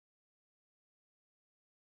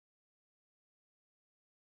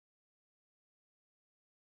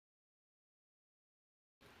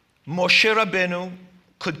Moshe Rabbeinu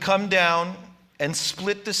could come down and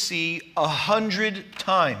split the sea 100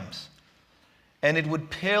 times, and it would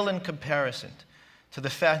pale in comparison to the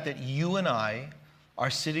fact that you and I are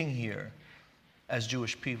sitting here as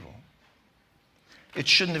Jewish people. It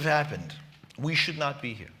shouldn't have happened. We should not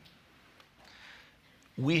be here.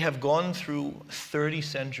 We have gone through 30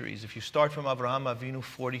 centuries, if you start from Abraham Avinu,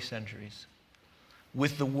 40 centuries,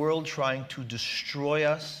 with the world trying to destroy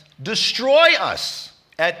us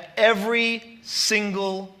at every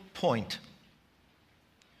single point.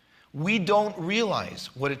 We don't realize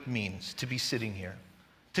what it means to be sitting here,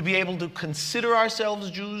 to be able to consider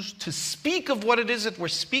ourselves Jews, to speak of what it is that we're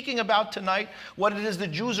speaking about tonight, what it is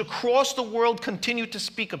that Jews across the world continue to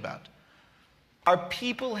speak about. Our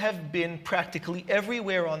people have been practically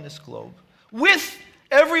everywhere on this globe, with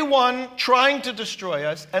everyone trying to destroy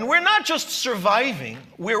us, and we're not just surviving,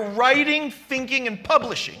 we're writing, thinking, and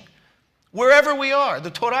publishing wherever we are. The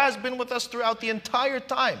Torah has been with us throughout the entire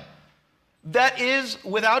time. That is,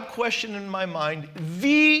 without question in my mind,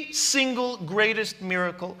 the single greatest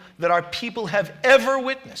miracle that our people have ever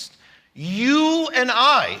witnessed. You and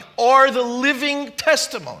I are the living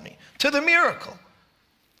testimony to the miracle.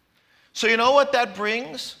 So you know what that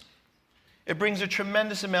brings? It brings a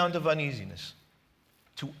tremendous amount of uneasiness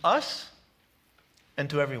to us and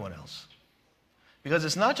to everyone else. Because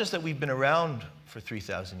it's not just that we've been around for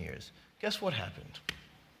 3,000 years. Guess what happened?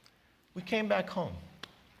 We came back home.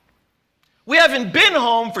 We haven't been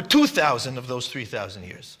home for 2,000 of those 3,000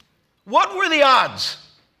 years. What were the odds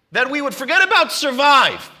that we would forget about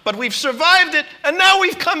survive, but we've survived it, and now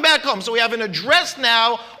we've come back home. So we have an address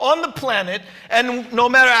now on the planet, and no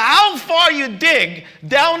matter how far you dig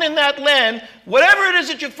down in that land, whatever it is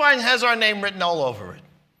that you find has our name written all over it.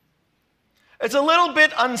 It's a little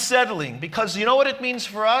bit unsettling, because you know what it means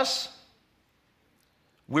for us?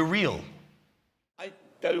 We're real. I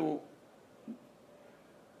tell you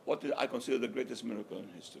what I consider the greatest miracle in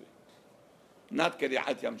history. Not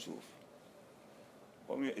Keri'at Yam Suf.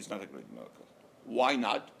 For me, it's not a great miracle. Why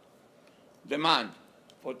not? The man,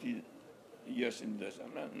 40 years in this,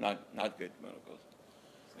 not great miracles.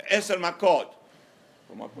 Eser Makot,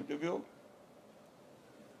 from my point of view,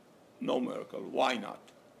 no miracle. Why not?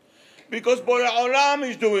 Because Borei Olam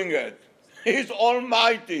is doing it. He's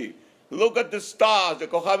almighty. Look at the stars, the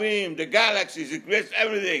Kochavim, the galaxies. He creates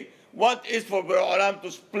everything. What is for Borei Olam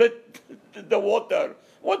to split the water?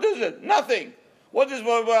 What is it? Nothing. What is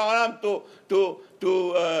for Borei Olam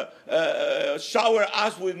to shower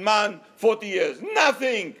us with man 40 years?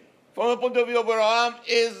 Nothing. From the point of view of Borei Olam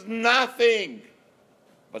is nothing.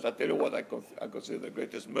 But I tell you what I consider the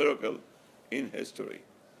greatest miracle in history.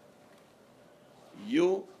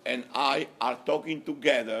 You and I are talking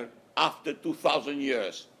together after 2,000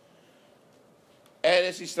 years.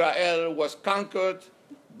 Eretz Israel was conquered.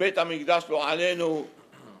 Beit HaMikdash Lo Aleinu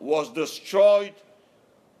was destroyed.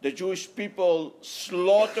 The Jewish people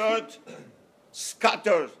slaughtered,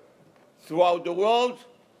 scattered throughout the world.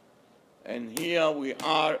 And here we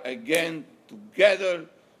are again together.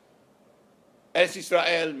 Eretz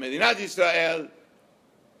Israel, Medinat Israel.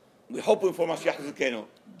 We're hoping for Mashiach Zikenu.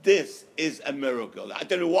 This is a miracle. I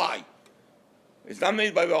tell you why. It's not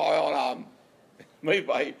made by Borei Olam. It's made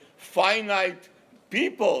by finite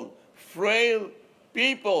people, frail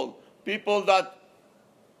people, people that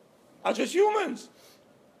are just humans.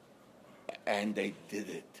 And they did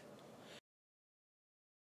it.